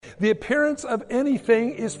The appearance of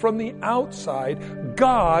anything is from the outside.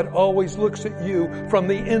 God always looks at you from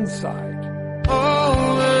the inside.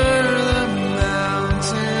 Over the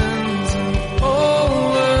mountains,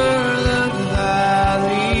 over the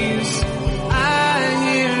valleys, I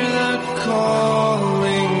hear the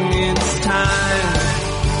calling. It's time.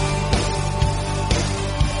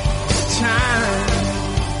 It's time.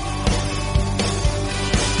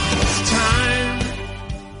 It's time.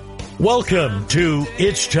 Welcome to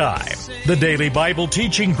It's Time, the daily Bible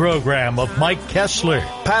teaching program of Mike Kessler,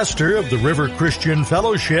 pastor of the River Christian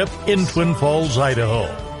Fellowship in Twin Falls, Idaho.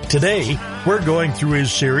 Today, we're going through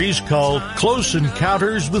his series called Close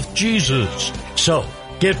Encounters with Jesus. So,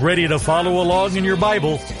 get ready to follow along in your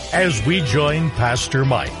Bible as we join Pastor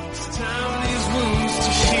Mike. It's time these wounds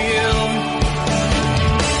to heal.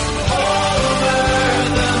 Over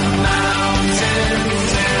the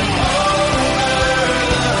mountains and over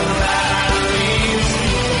the valleys,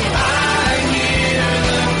 I hear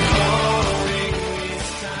the calling.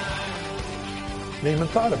 It's time. Naaman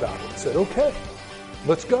thought about it. Said, okay,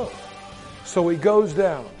 let's go. So he goes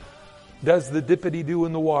down. Does the dippity-do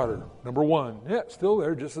in the water. Number 1, yeah, still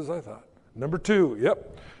there, just as I thought. Number 2,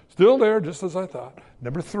 yep, still there, just as I thought.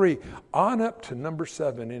 Number 3, on up to number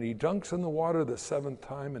 7, and he dunks in the water the 7th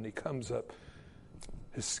time, and he comes up.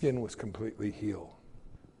 His skin was completely healed.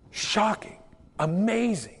 Shocking,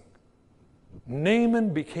 amazing.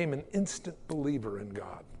 Naaman became an instant believer in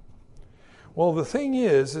God. Well, the thing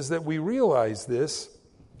is that we realize this.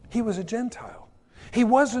 He was a Gentile. He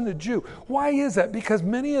wasn't a Jew. Why is that? Because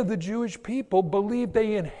many of the Jewish people believed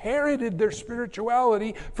they inherited their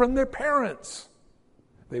spirituality from their parents.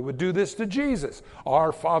 They would do this to Jesus,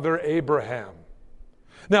 our father Abraham.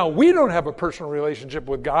 Now, we don't have a personal relationship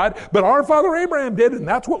with God, but our father Abraham did, and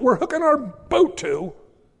that's what we're hooking our boat to.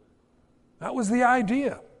 That was the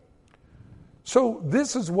idea. So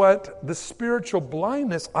this is what the spiritual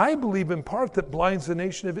blindness, I believe in part, that blinds the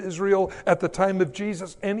nation of Israel at the time of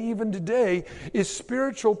Jesus and even today, is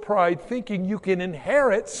spiritual pride, thinking you can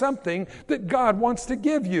inherit something that God wants to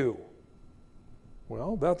give you.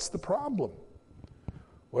 Well, that's the problem.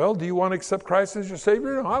 Well, do you want to accept Christ as your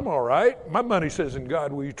Savior? No, I'm all right. My money says, in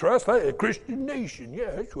God we trust. A Christian nation.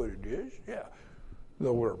 Yeah, that's what it is. Yeah.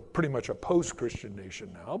 Though we're pretty much a post-Christian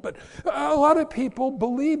nation now, but a lot of people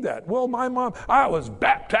believe that. Well, my mom, I was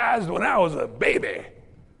baptized when I was a baby.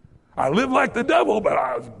 I lived like the devil, but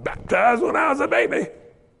I was baptized when I was a baby.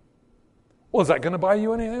 Well, is that going to buy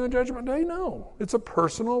you anything on Judgment Day? No. It's a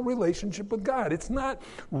personal relationship with God. It's not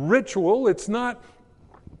ritual. It's not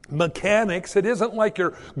mechanics. It isn't like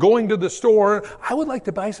you're going to the store. I would like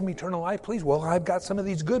to buy some eternal life, please. Well, I've got some of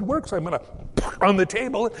these good works I'm going to put on the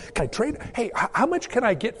table. Can I trade? Hey, how much can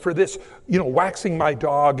I get for this, waxing my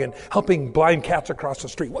dog and helping blind cats across the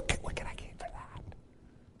street? What can I get for that?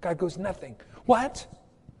 God goes, nothing. What?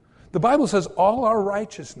 The Bible says all our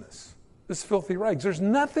righteousness is filthy rags. There's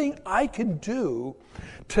nothing I can do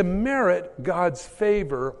to merit God's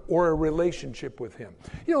favor or a relationship with Him.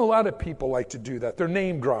 A lot of people like to do that. They're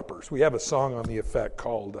name droppers. We have a song on the Effect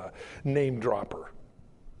called Name Dropper.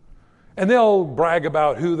 And they'll brag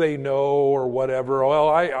about who they know or whatever. Well,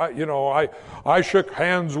 I shook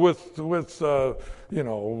hands with Ronald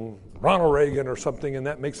Reagan or something, and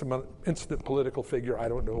that makes them an instant political figure. I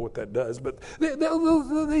don't know what that does, but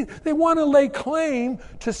they want to lay claim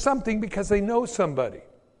to something because they know somebody.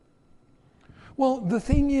 Well, the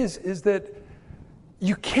thing is that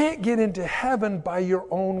you can't get into heaven by your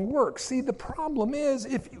own works. See, the problem is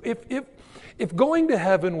if going to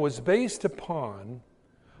heaven was based upon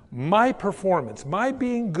my performance, my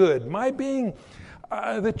being good, my being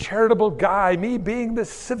the charitable guy, me being the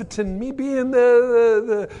civitan, me being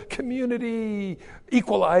the community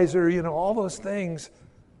equalizer, all those things.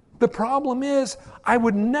 The problem is I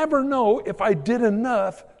would never know if I did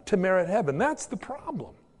enough to merit heaven. That's the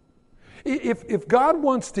problem. If God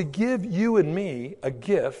wants to give you and me a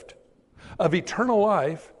gift of eternal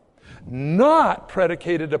life, not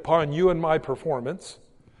predicated upon you and my performance,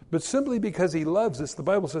 but simply because He loves us, the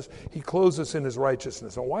Bible says He clothes us in His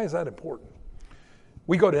righteousness. And why is that important?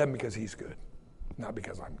 We go to heaven because He's good, not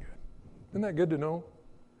because I'm good. Isn't that good to know?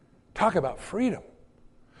 Talk about freedom.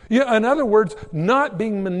 Yeah, in other words, not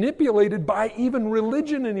being manipulated by even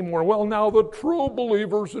religion anymore. Well, now the true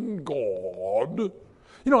believers in God.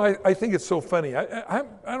 I think it's so funny. I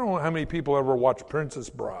don't know how many people ever watch Princess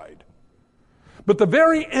Bride. But the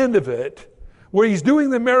very end of it, where he's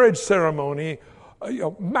doing the marriage ceremony,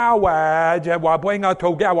 if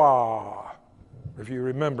you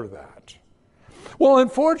remember that. Well,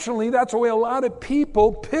 unfortunately, that's the way a lot of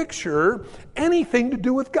people picture anything to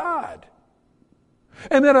do with God.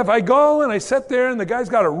 And then if I go and I sit there and the guy's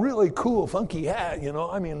got a really cool, funky hat,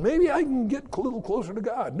 maybe I can get a little closer to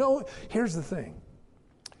God. No, here's the thing.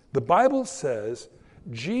 The Bible says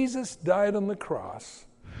Jesus died on the cross,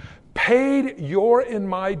 paid your and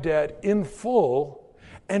my debt in full,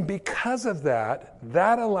 and because of that,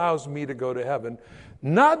 that allows me to go to heaven,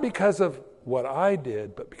 not because of what I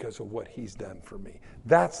did, but because of what he's done for me.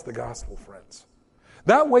 That's the gospel, friends.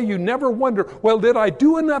 That way you never wonder, well, did I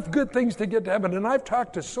do enough good things to get to heaven? And I've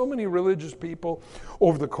talked to so many religious people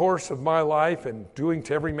over the course of my life and doing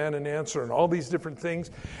To Every Man an Answer and all these different things.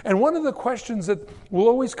 And one of the questions that will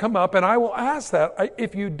always come up, and I will ask that,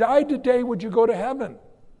 if you died today, would you go to heaven?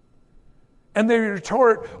 And they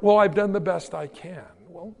retort, well, I've done the best I can.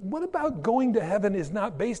 Well, what about going to heaven is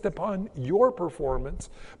not based upon your performance,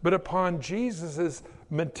 but upon Jesus'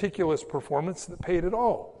 meticulous performance that paid it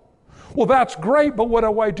all. Well, that's great, but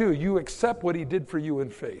what do? You accept what he did for you in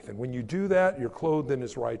faith. And when you do that, you're clothed in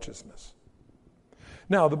his righteousness.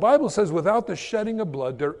 Now, the Bible says without the shedding of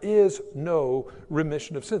blood, there is no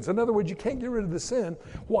remission of sins. In other words, you can't get rid of the sin.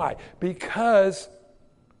 Why? Because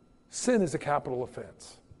sin is a capital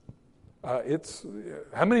offense.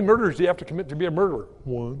 How many murders do you have to commit to be a murderer?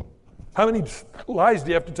 1. How many lies do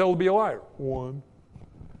you have to tell to be a liar? 1.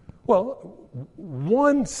 Well,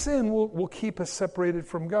 one sin will keep us separated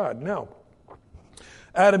from God. Now,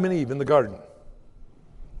 Adam and Eve in the garden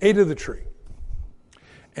ate of the tree.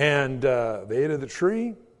 And they ate of the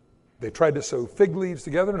tree. They tried to sew fig leaves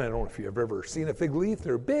together. And I don't know if you've ever seen a fig leaf.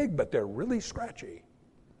 They're big, but they're really scratchy.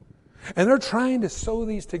 And they're trying to sew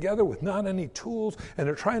these together with not any tools, and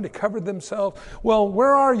they're trying to cover themselves. Well,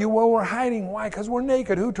 where are you? Well, we're hiding. Why? Because we're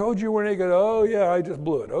naked. Who told you we're naked? Oh, yeah, I just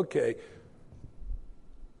blew it. Okay.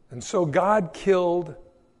 And so God killed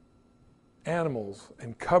animals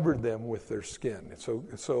and covered them with their skin.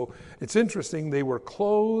 So it's interesting. They were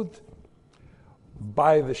clothed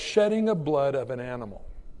by the shedding of blood of an animal.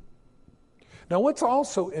 Now, what's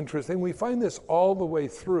also interesting, we find this all the way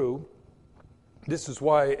through. This is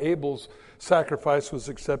why Abel's sacrifice was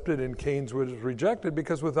accepted and Cain's was rejected,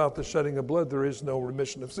 because without the shedding of blood, there is no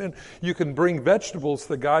remission of sin. You can bring vegetables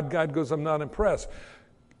to God. God goes, I'm not impressed.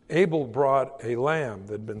 Abel brought a lamb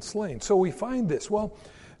that had been slain. So we find this. Well,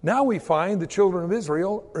 now we find the children of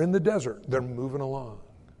Israel are in the desert. They're moving along.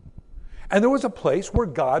 And there was a place where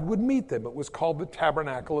God would meet them. It was called the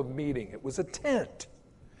Tabernacle of Meeting. It was a tent.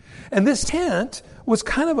 And this tent was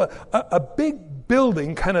kind of a big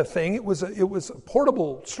building kind of thing. It was a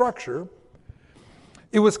portable structure.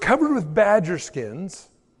 It was covered with badger skins,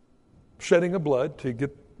 shedding of blood to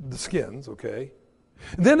get the skins, okay?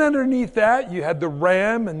 And then underneath that, you had the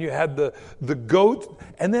ram and you had the goat.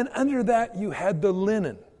 And then under that, you had the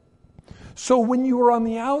linen. So when you were on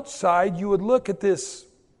the outside, you would look at this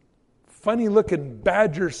funny-looking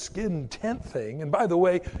badger skin tent thing. And by the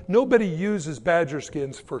way, nobody uses badger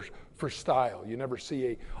skins for style. You never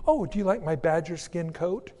see do you like my badger skin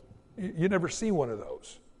coat? You never see one of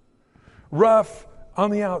those. Rough on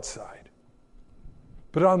the outside.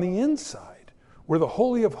 But on the inside, where the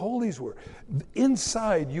Holy of Holies were,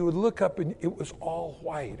 inside you would look up and it was all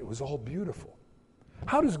white. It was all beautiful.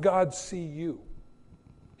 How does God see you?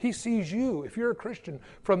 He sees you, if you're a Christian,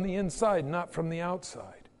 from the inside, not from the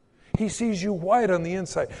outside. He sees you white on the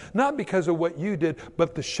inside, not because of what you did,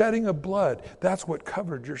 but the shedding of blood. That's what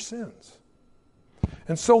covered your sins.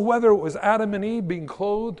 And so whether it was Adam and Eve being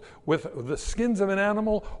clothed with the skins of an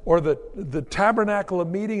animal or the tabernacle of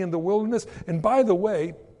meeting in the wilderness, and by the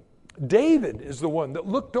way, David is the one that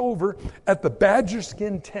looked over at the badger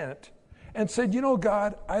skin tent and said,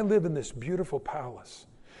 God, I live in this beautiful palace,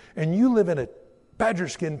 and you live in a badger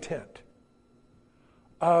skin tent.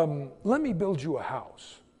 Let me build you a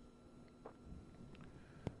house.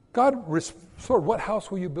 God, what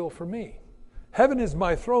house will you build for me? Heaven is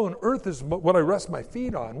my throne. Earth is what I rest my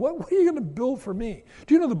feet on. What are you going to build for me?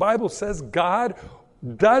 Do you know the Bible says God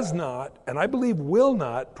does not, and I believe will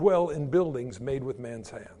not, dwell in buildings made with man's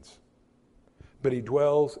hands. But he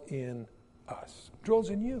dwells in us. Dwells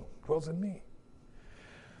in you. Dwells in me.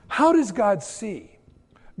 How does God see?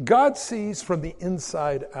 God sees from the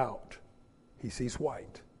inside out. He sees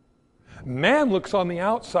white. Man looks on the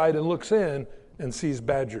outside and looks in and sees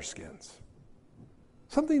badger skins.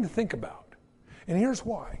 Something to think about. And here's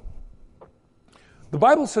why. The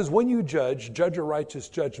Bible says when you judge a righteous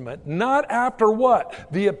judgment, not after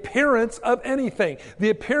what? The appearance of anything. The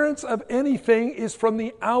appearance of anything is from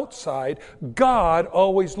the outside. God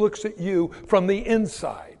always looks at you from the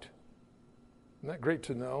inside. Isn't that great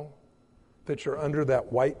to know? That you're under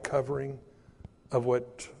that white covering of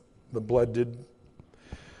what the blood did.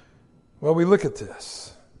 Well, we look at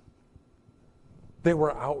this. They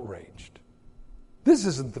were outraged. This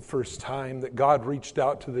isn't the first time that God reached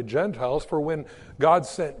out to the Gentiles, for when God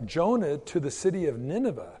sent Jonah to the city of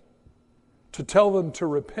Nineveh to tell them to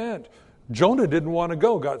repent, Jonah didn't want to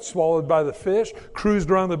go, got swallowed by the fish,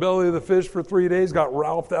 cruised around the belly of the fish for 3 days, got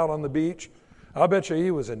Ralphed out on the beach. I'll bet you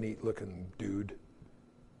he was a neat-looking dude.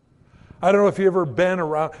 I don't know if you've ever been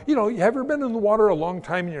around, you have ever been in the water a long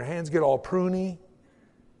time and your hands get all pruny?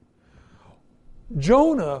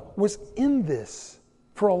 Jonah was in this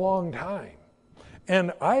for a long time.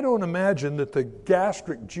 And I don't imagine that the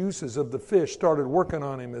gastric juices of the fish started working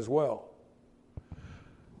on him as well.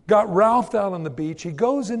 Got Ralphed out on the beach. He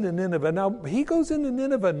goes into Nineveh. Now, he goes into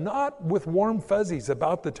Nineveh not with warm fuzzies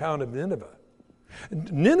about the town of Nineveh.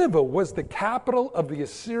 Nineveh was the capital of the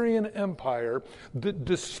Assyrian Empire that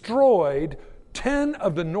destroyed 10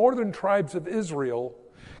 of the northern tribes of Israel,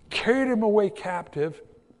 carried them away captive.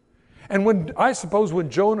 And when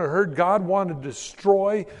Jonah heard God wanted to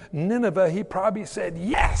destroy Nineveh, he probably said,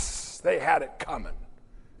 yes, they had it coming.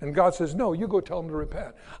 And God says, no, you go tell them to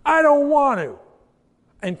repent. I don't want to.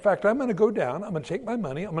 In fact, I'm going to go down, I'm going to take my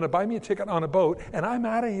money, I'm going to buy me a ticket on a boat, and I'm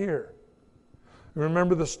out of here.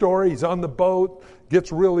 Remember the story? He's on the boat,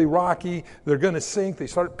 gets really rocky, they're going to sink, they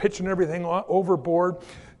start pitching everything overboard.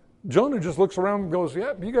 Jonah just looks around and goes,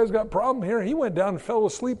 yep, you guys got a problem here. He went down and fell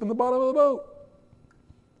asleep in the bottom of the boat.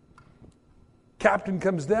 Captain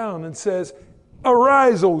comes down and says,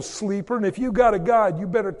 arise, O sleeper, and if you got a God, you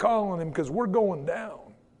better call on him because we're going down.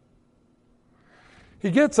 He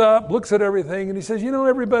gets up, looks at everything, and he says,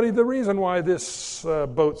 everybody, the reason why this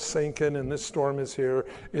boat's sinking and this storm is here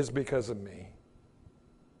is because of me.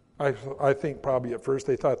 I think probably at first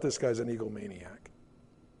they thought this guy's an egomaniac.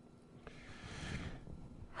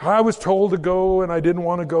 I was told to go, and I didn't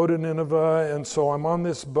want to go to Nineveh, and so I'm on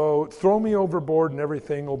this boat. Throw me overboard, and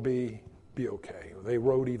everything will be okay. They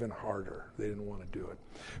rowed even harder. They didn't want to do it.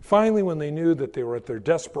 Finally, when they knew that they were at their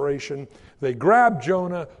desperation, they grabbed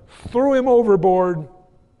Jonah, threw him overboard.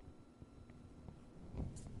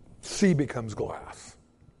 Sea becomes glass.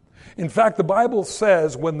 In fact, the Bible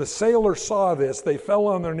says when the sailors saw this, they fell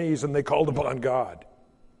on their knees and they called upon God.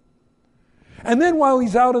 And then while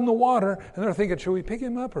he's out in the water, and they're thinking, should we pick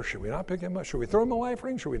him up or should we not pick him up? Should we throw him a life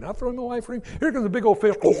ring? Should we not throw him a life ring? Here comes a big old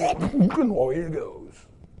fish. Oh, here it goes.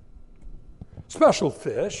 Special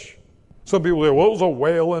fish. Some people say, well, it was a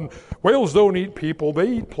whale, and whales don't eat people.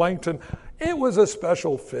 They eat plankton. It was a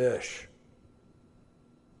special fish.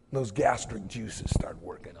 Those gastric juices start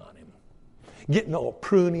working on him. Getting all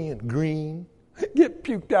pruny and green. Get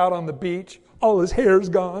puked out on the beach. All his hair's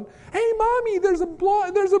gone. Hey, Mommy, there's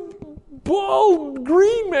a bald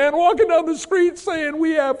green man walking down the street saying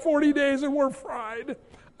we have 40 days and we're fried.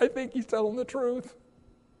 I think he's telling the truth.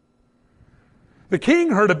 The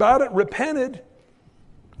king heard about it, repented.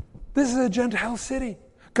 This is a Gentile city.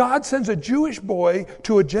 God sends a Jewish boy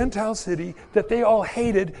to a Gentile city that they all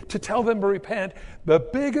hated to tell them to repent. The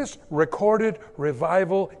biggest recorded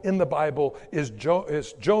revival in the Bible is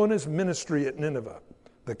Jonah's ministry at Nineveh,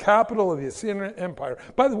 the capital of the Assyrian Empire.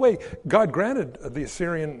 By the way, God granted the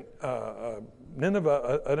Assyrian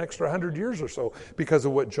Nineveh an extra 100 years or so because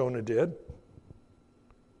of what Jonah did.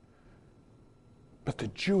 But the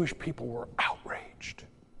Jewish people were outraged.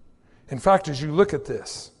 In fact, as you look at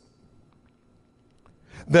this,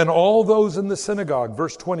 then all those in the synagogue,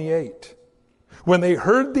 verse 28, when they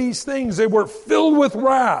heard these things, they were filled with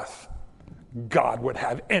wrath. God would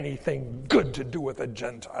have anything good to do with a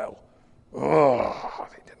Gentile. Oh,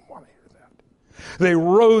 they didn't want to hear that. They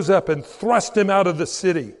rose up and thrust him out of the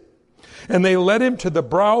city. And they led him to the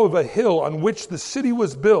brow of a hill on which the city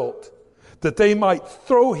was built, that they might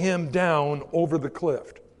throw him down over the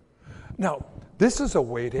cliff. Now, this is a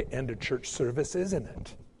way to end a church service, isn't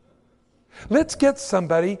it? Let's get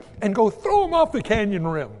somebody and go throw him off the canyon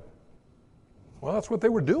rim. Well, that's what they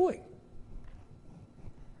were doing.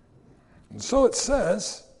 And so it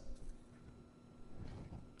says,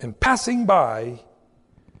 and passing by,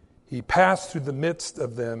 he passed through the midst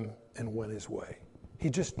of them and went his way. He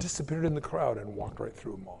just disappeared in the crowd and walked right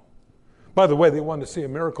through them all. By the way, they wanted to see a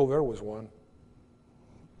miracle. There was one.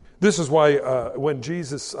 This is why when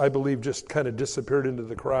Jesus, I believe, just kind of disappeared into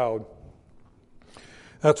the crowd,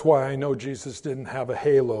 that's why I know Jesus didn't have a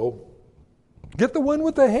halo. Get the one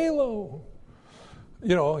with the halo.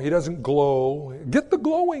 He doesn't glow. Get the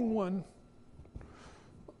glowing one.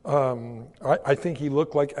 I think he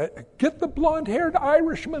looked like, get the blonde-haired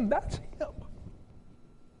Irishman. That's him.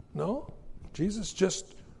 No, Jesus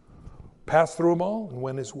just passed through them all and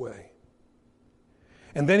went his way.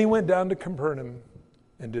 And then he went down to Capernaum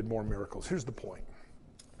and did more miracles. Here's the point.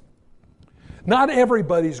 Not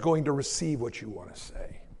everybody's going to receive what you want to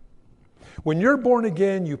say. When you're born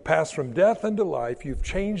again, you pass from death unto life. You've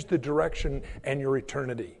changed the direction and your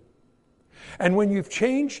eternity. And when you've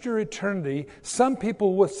changed your eternity, some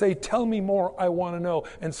people will say, tell me more, I want to know.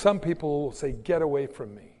 And some people will say, get away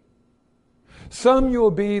from me. Some you'll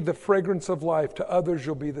be the fragrance of life. To others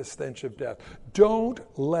you'll be the stench of death. Don't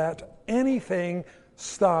let anything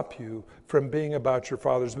stop you from being about your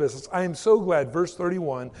Father's business. I am so glad verse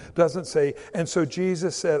 31 doesn't say, and so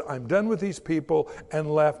Jesus said, I'm done with these people,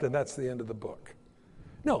 and left, and that's the end of the book.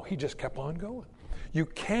 No, he just kept on going. You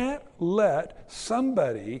can't let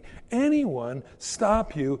somebody, anyone,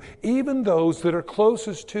 stop you, even those that are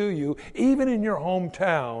closest to you, even in your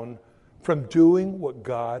hometown, from doing what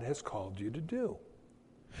God has called you to do.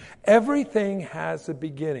 Everything has a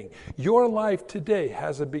beginning. Your life today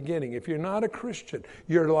has a beginning. If you're not a Christian,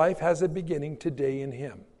 your life has a beginning today in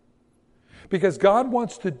Him. Because God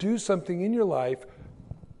wants to do something in your life,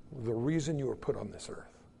 the reason you were put on this earth.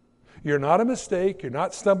 You're not a mistake. You're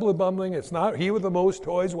not stumbling, bumbling. It's not he with the most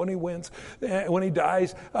toys when he wins, when he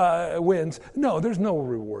dies, wins. No, there's no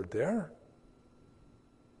reward there.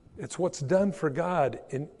 It's what's done for God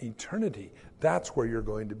in eternity. That's where you're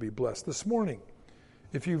going to be blessed. This morning,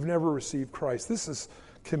 if you've never received Christ, this is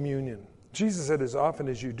communion. Jesus said, as often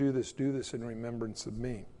as you do this in remembrance of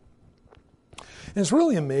me. And it's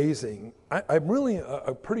really amazing. I'm really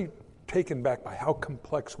pretty taken back by how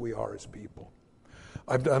complex we are as people.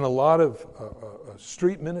 I've done a lot of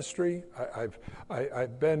street ministry.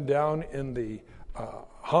 I've been down in the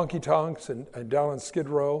honky tonks and down on Skid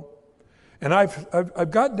Row, and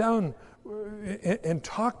I've got down and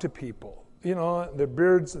talked to people. You know, their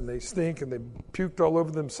beards and they stink and they puked all over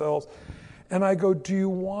themselves, and I go, "Do you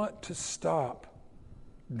want to stop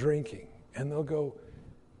drinking?" And they'll go,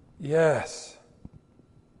 "Yes."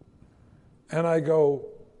 And I go,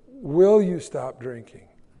 "Will you stop drinking?"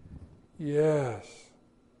 "Yes."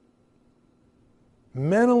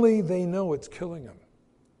 Mentally, they know it's killing them.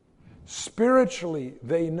 Spiritually,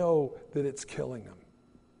 they know that it's killing them.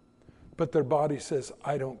 But their body says,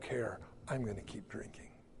 I don't care. I'm going to keep drinking.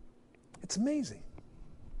 It's amazing.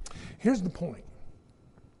 Here's the point.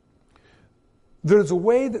 There's a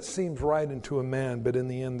way that seems right unto a man, but in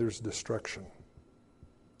the end, there's destruction.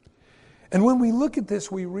 And when we look at this,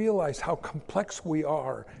 we realize how complex we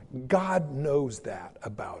are. God knows that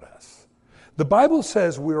about us. The Bible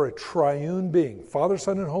says we're a triune being. Father,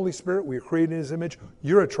 Son, and Holy Spirit, we are created in His image.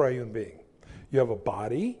 You're a triune being. You have a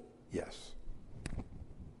body, yes.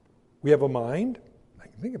 We have a mind, I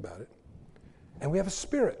can think about it. And we have a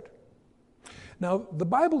spirit. Now, the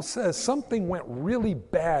Bible says something went really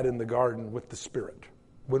bad in the garden with the spirit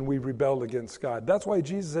when we rebelled against God. That's why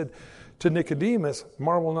Jesus said to Nicodemus,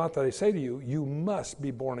 marvel not that I say to you, you must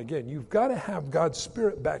be born again. You've got to have God's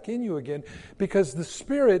Spirit back in you again, because the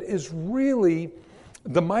Spirit is really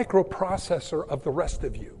the microprocessor of the rest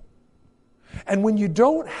of you. And when you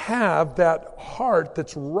don't have that heart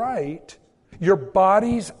that's right, your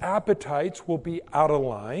body's appetites will be out of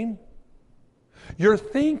line. Your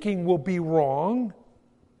thinking will be wrong.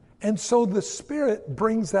 And so the Spirit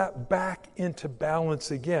brings that back into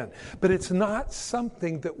balance again. But it's not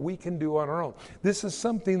something that we can do on our own. This is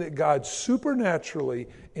something that God supernaturally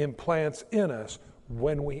implants in us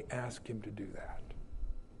when we ask Him to do that.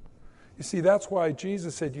 You see, that's why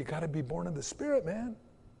Jesus said, you got to be born of the Spirit, man.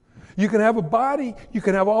 You can have a body, you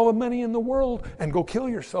can have all the money in the world and go kill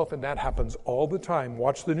yourself, and that happens all the time.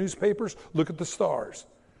 Watch the newspapers, look at the stars.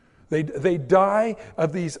 They die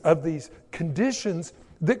of these conditions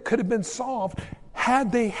that could have been solved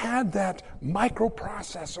had they had that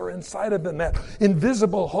microprocessor inside of them, that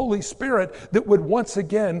invisible Holy Spirit that would once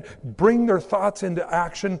again bring their thoughts into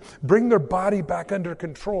action, bring their body back under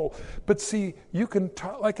control. But see, you can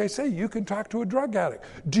talk, like I say, you can talk to a drug addict.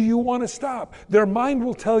 Do you want to stop? Their mind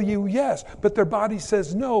will tell you yes, but their body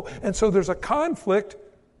says no, and so there's a conflict.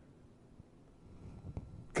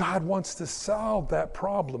 God wants to solve that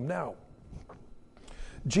problem now.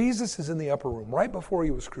 Jesus is in the upper room right before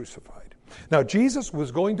He was crucified. Now, Jesus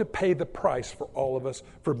was going to pay the price for all of us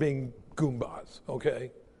for being goombas,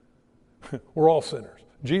 okay? We're all sinners.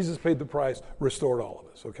 Jesus paid the price, restored all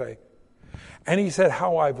of us, okay? And He said,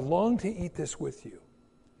 how I've longed to eat this with you.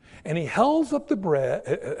 And He held up the bread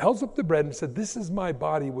and said, this is my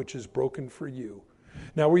body which is broken for you.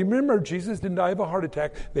 Now remember, Jesus didn't die of a heart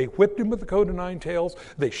attack. They whipped Him with the coat of 9 tails.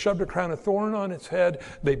 They shoved a crown of thorn on His head.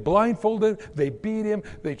 They blindfolded Him. They beat Him.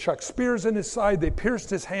 They chucked spears in His side. They pierced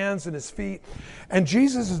His hands and His feet. And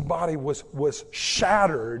Jesus' body was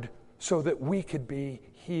shattered so that we could be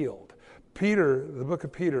healed. Peter, the book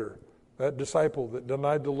of Peter, that disciple that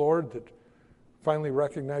denied the Lord, that finally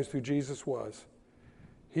recognized who Jesus was,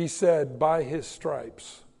 he said, by His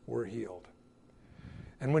stripes we're healed.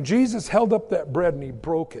 And when Jesus held up that bread and he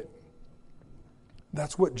broke it,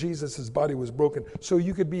 that's what Jesus' body was broken, so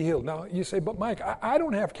you could be healed. Now, you say, but Mike, I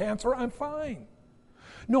don't have cancer, I'm fine.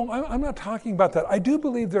 No, I'm not talking about that. I do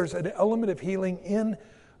believe there's an element of healing in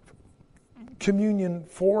communion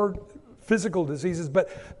for physical diseases, but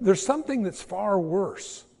there's something that's far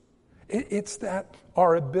worse. It's that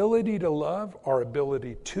our ability to love, our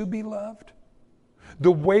ability to be loved,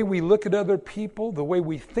 the way we look at other people, the way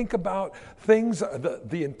we think about things,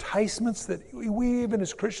 the enticements that we even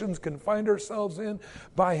as Christians can find ourselves in,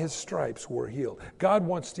 by his stripes we're healed. God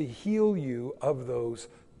wants to heal you of those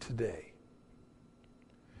today.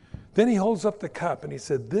 Then he holds up the cup and he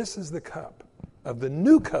said, this is the cup of the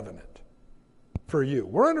new covenant for you.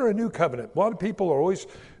 We're under a new covenant. A lot of people are always,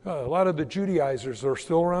 a lot of the Judaizers are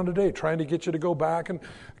still around today trying to get you to go back and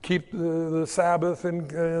keep the Sabbath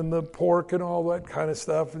and the pork and all that kind of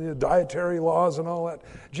stuff, and the dietary laws and all that.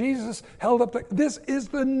 Jesus held up this is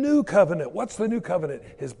the new covenant. What's the new covenant?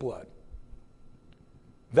 His blood.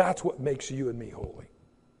 That's what makes you and me holy.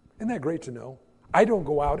 Isn't that great to know? I don't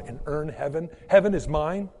go out and earn heaven. Heaven is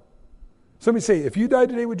mine. Somebody say, if you died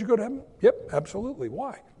today, would you go to heaven? Yep, absolutely.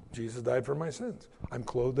 Why? Jesus died for my sins. I'm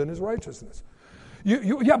clothed in his righteousness.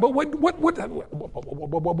 Yeah, but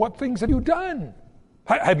what things have you done?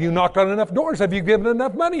 Have you knocked on enough doors? Have you given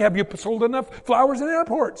enough money? Have you sold enough flowers in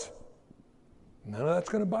airports? None of that's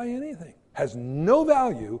going to buy anything. Has no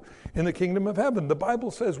value in the kingdom of heaven. The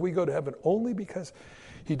Bible says we go to heaven only because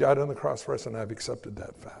he died on the cross for us, and I've accepted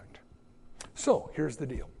that fact. So here's the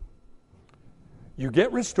deal. You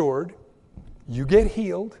get restored. You get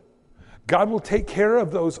healed. God will take care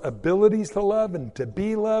of those abilities to love and to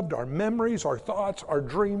be loved, our memories, our thoughts, our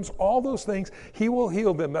dreams, all those things. He will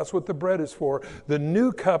heal them. That's what the bread is for. The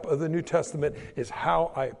new cup of the New Testament is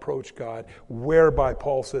how I approach God, whereby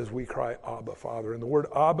Paul says we cry, Abba, Father. And the word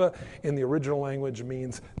Abba in the original language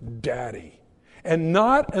means daddy. And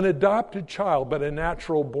not an adopted child, but a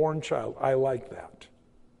natural born child. I like that.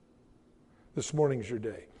 This morning's your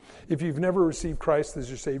day. If you've never received Christ as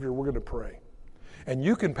your Savior, we're going to pray. And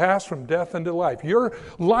you can pass from death into life. Your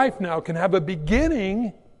life now can have a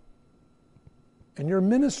beginning, and your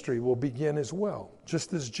ministry will begin as well,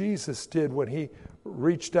 just as Jesus did when he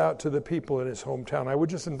reached out to the people in his hometown. I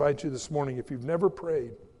would just invite you this morning, if you've never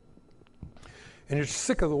prayed and you're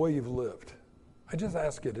sick of the way you've lived, I just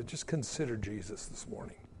ask you to just consider Jesus this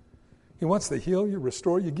morning. He wants to heal you,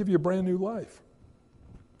 restore you, give you a brand new life.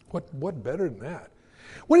 What better than that?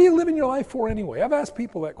 What are you living your life for anyway? I've asked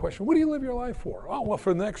people that question. What do you live your life for? Oh, well,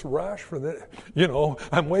 for the next rush,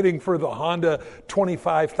 I'm waiting for the Honda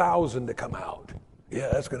 25,000 to come out. Yeah,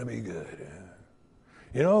 that's going to be good.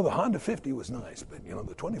 Yeah. The Honda 50 was nice, but,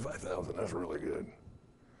 the 25,000, that's really good.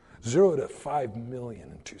 0 to 5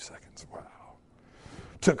 million in 2 seconds. Wow.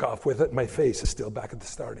 Took off with it. My face is still back at the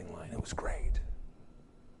starting line. It was great.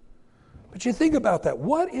 But you think about that.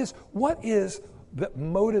 What is that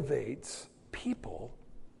motivates people?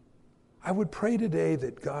 I would pray today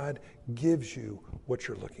that God gives you what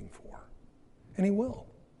you're looking for. And he will.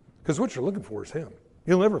 Because what you're looking for is him.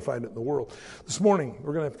 You'll never find it in the world. This morning,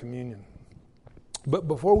 we're going to have communion. But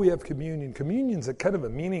before we have communion's a kind of a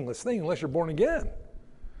meaningless thing unless you're born again.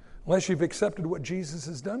 Unless you've accepted what Jesus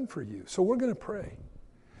has done for you. So we're going to pray.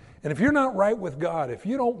 And if you're not right with God, if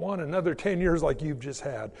you don't want another 10 years like you've just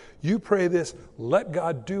had, you pray this, let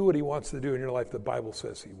God do what he wants to do in your life. The Bible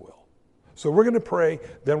says he will. So we're going to pray,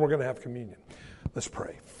 then we're going to have communion. Let's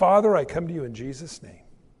pray. Father, I come to you in Jesus' name.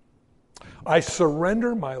 I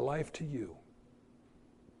surrender my life to you.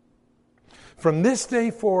 From this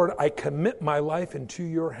day forward, I commit my life into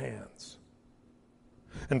your hands.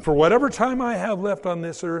 And for whatever time I have left on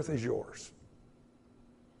this earth is yours.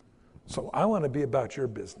 So I want to be about your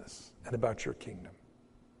business and about your kingdom.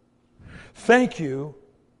 Thank you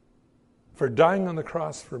for dying on the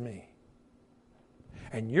cross for me.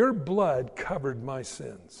 And your blood covered my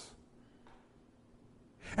sins.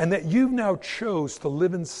 And that you've now chose to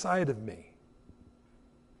live inside of me.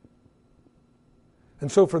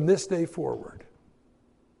 And so from this day forward,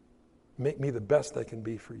 make me the best I can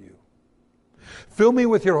be for you. Fill me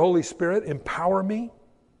with your Holy Spirit. Empower me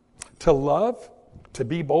to love, to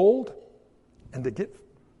be bold, and to get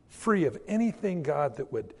free of anything, God,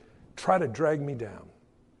 that would try to drag me down.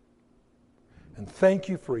 And thank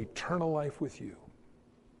you for eternal life with you.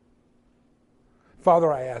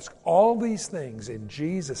 Father, I ask all these things in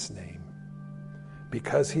Jesus' name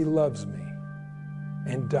because he loves me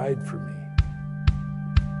and died for me.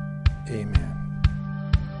 Amen.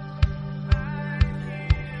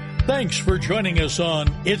 Thanks for joining us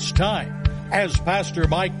on It's Time, as Pastor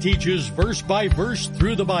Mike teaches verse by verse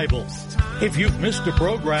through the Bible. If you've missed a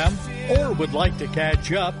program, or would like to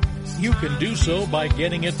catch up, you can do so by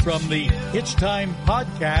getting it from the It's Time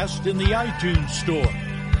podcast in the iTunes Store,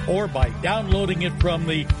 or by downloading it from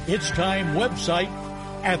the It's Time website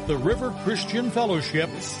at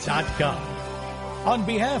theriverchristianfellowship.com. On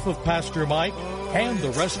behalf of Pastor Mike and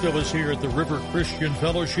the rest of us here at the River Christian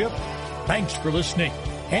Fellowship, thanks for listening,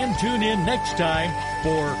 and tune in next time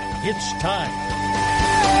for It's Time.